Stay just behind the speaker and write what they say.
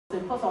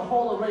Plus a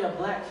whole array of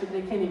black shit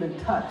they can't even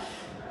touch.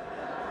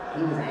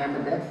 He was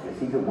ambidextrous.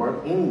 He could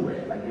work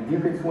anywhere. Like if you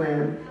could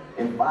swim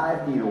in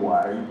 5 feet of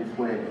water, you could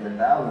swim in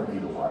 1,000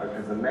 feet of water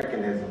because the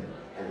mechanism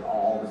is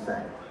all the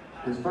same.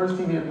 His first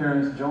TV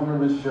appearance, Joan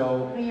Rivers'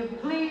 show. Will you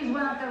please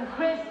welcome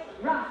Chris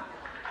Rock?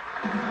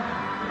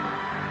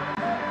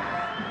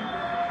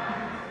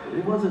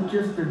 It wasn't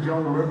just the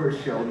Joan Rivers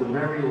show, the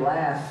very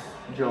last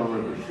Joan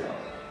Rivers show.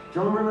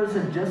 Joan Rivers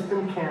had just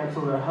been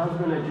canceled, her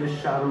husband had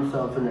just shot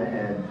himself in the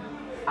head.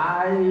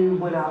 I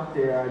went out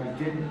there, I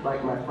did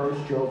like my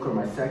first joke or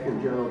my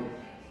second joke,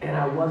 and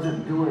I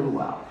wasn't doing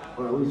well,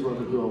 or at least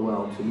wasn't doing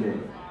well to me.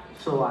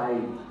 So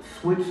I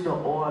switched the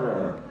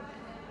order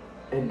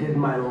and did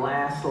my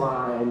last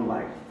line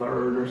like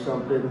third or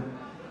something,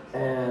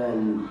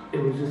 and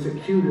it was just a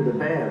cue to the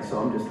band, so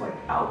I'm just like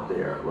out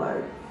there,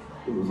 like,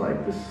 it was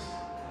like this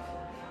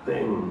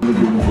thing. We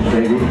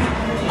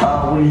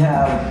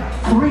have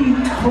 3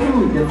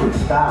 totally different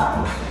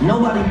styles.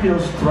 Nobody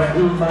feels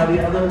threatened by the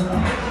other.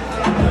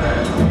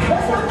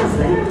 Let's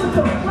understand what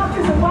the fuck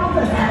is about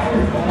to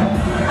happen.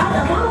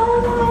 I'm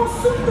all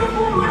souped up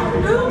on my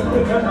dude.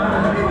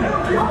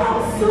 I'm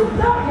all souped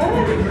up,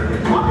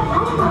 man.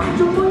 I'm about to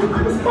jump on you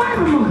like a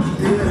spider monkey.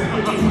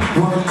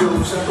 One, two,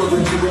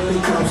 separate you really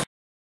comes.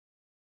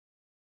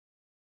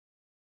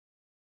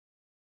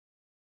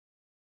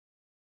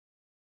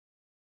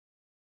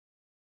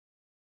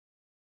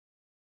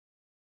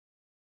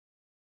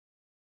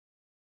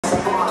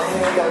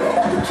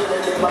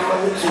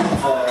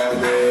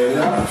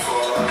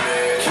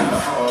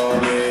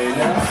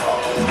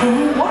 We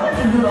wanted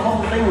to do the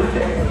whole thing with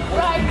Dave.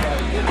 Right.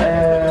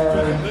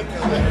 And,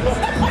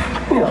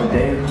 you know,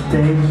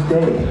 Dave's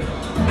Dave.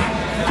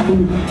 Who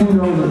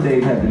knows what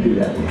Dave had to do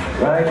that with,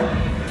 right?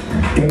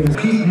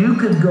 Dave, you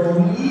could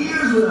go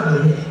years without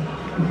a hit,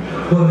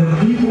 but if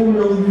people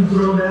know you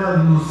throw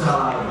down, you will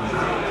sell out.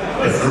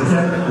 It's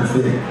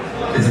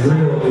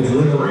real. It's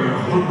real.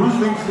 Bruce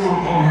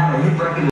Springsteen had a hit record.